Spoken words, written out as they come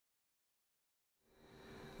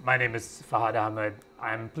My name is Fahad Ahmad.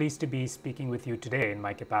 I'm pleased to be speaking with you today in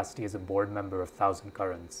my capacity as a board member of Thousand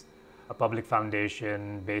Currents, a public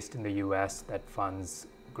foundation based in the US that funds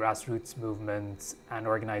grassroots movements and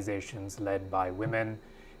organizations led by women,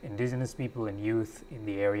 indigenous people, and youth in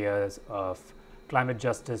the areas of climate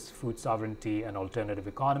justice, food sovereignty, and alternative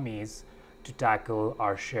economies to tackle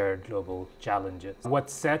our shared global challenges. What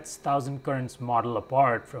sets Thousand Currents model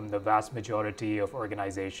apart from the vast majority of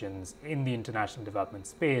organizations in the international development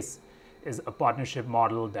space is a partnership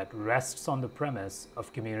model that rests on the premise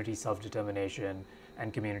of community self-determination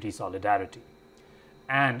and community solidarity,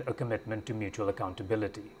 and a commitment to mutual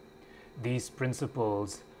accountability. These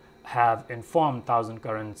principles have informed Thousand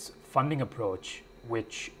Currents' funding approach,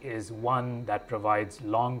 which is one that provides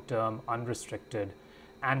long-term, unrestricted,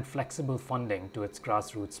 and flexible funding to its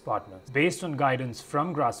grassroots partners. Based on guidance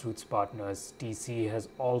from grassroots partners, TC has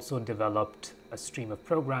also developed a stream of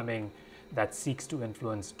programming that seeks to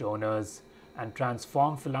influence donors and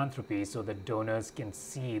transform philanthropy so that donors can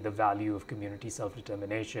see the value of community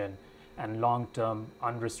self-determination and long-term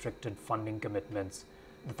unrestricted funding commitments.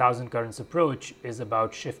 The Thousand Currents approach is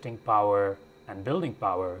about shifting power and building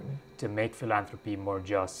power to make philanthropy more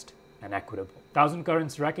just and equitable. Thousand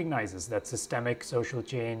Currents recognizes that systemic social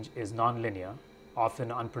change is nonlinear,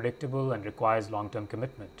 often unpredictable, and requires long-term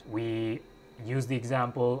commitment. We use the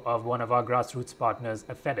example of one of our grassroots partners,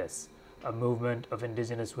 AFEDES, a movement of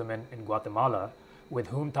indigenous women in Guatemala, with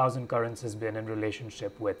whom Thousand Currents has been in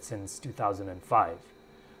relationship with since 2005.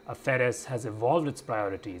 AFEDES has evolved its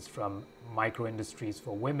priorities from micro-industries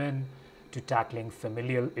for women to tackling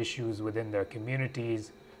familial issues within their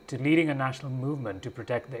communities, to leading a national movement to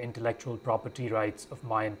protect the intellectual property rights of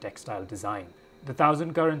Mayan textile design. The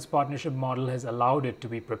Thousand Currents partnership model has allowed it to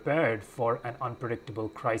be prepared for an unpredictable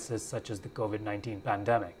crisis such as the COVID-19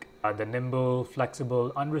 pandemic. The nimble,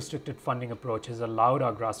 flexible, unrestricted funding approach has allowed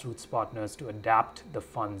our grassroots partners to adapt the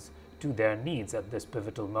funds to their needs at this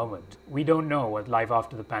pivotal moment. We don't know what life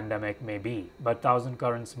after the pandemic may be, but Thousand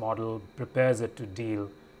Currents model prepares it to deal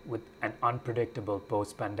with an unpredictable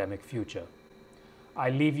post-pandemic future. I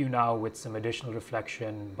leave you now with some additional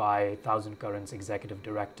reflection by Thousand Currents Executive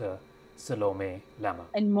Director, Salome Lema.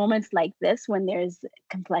 In moments like this, when there's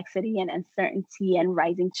complexity and uncertainty and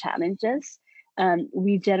rising challenges,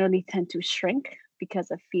 we generally tend to shrink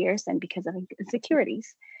because of fears and because of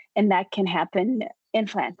insecurities. And that can happen in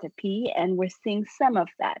philanthropy. And we're seeing some of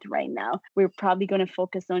that right now. We're probably going to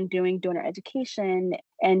focus on doing donor education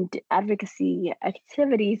and advocacy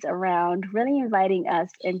activities around really inviting us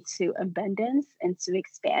into abundance, into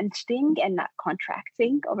expanding and not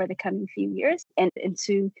contracting over the coming few years, and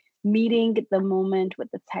into meeting the moment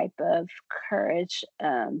with the type of courage,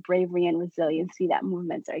 bravery, and resiliency that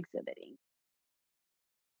movements are exhibiting.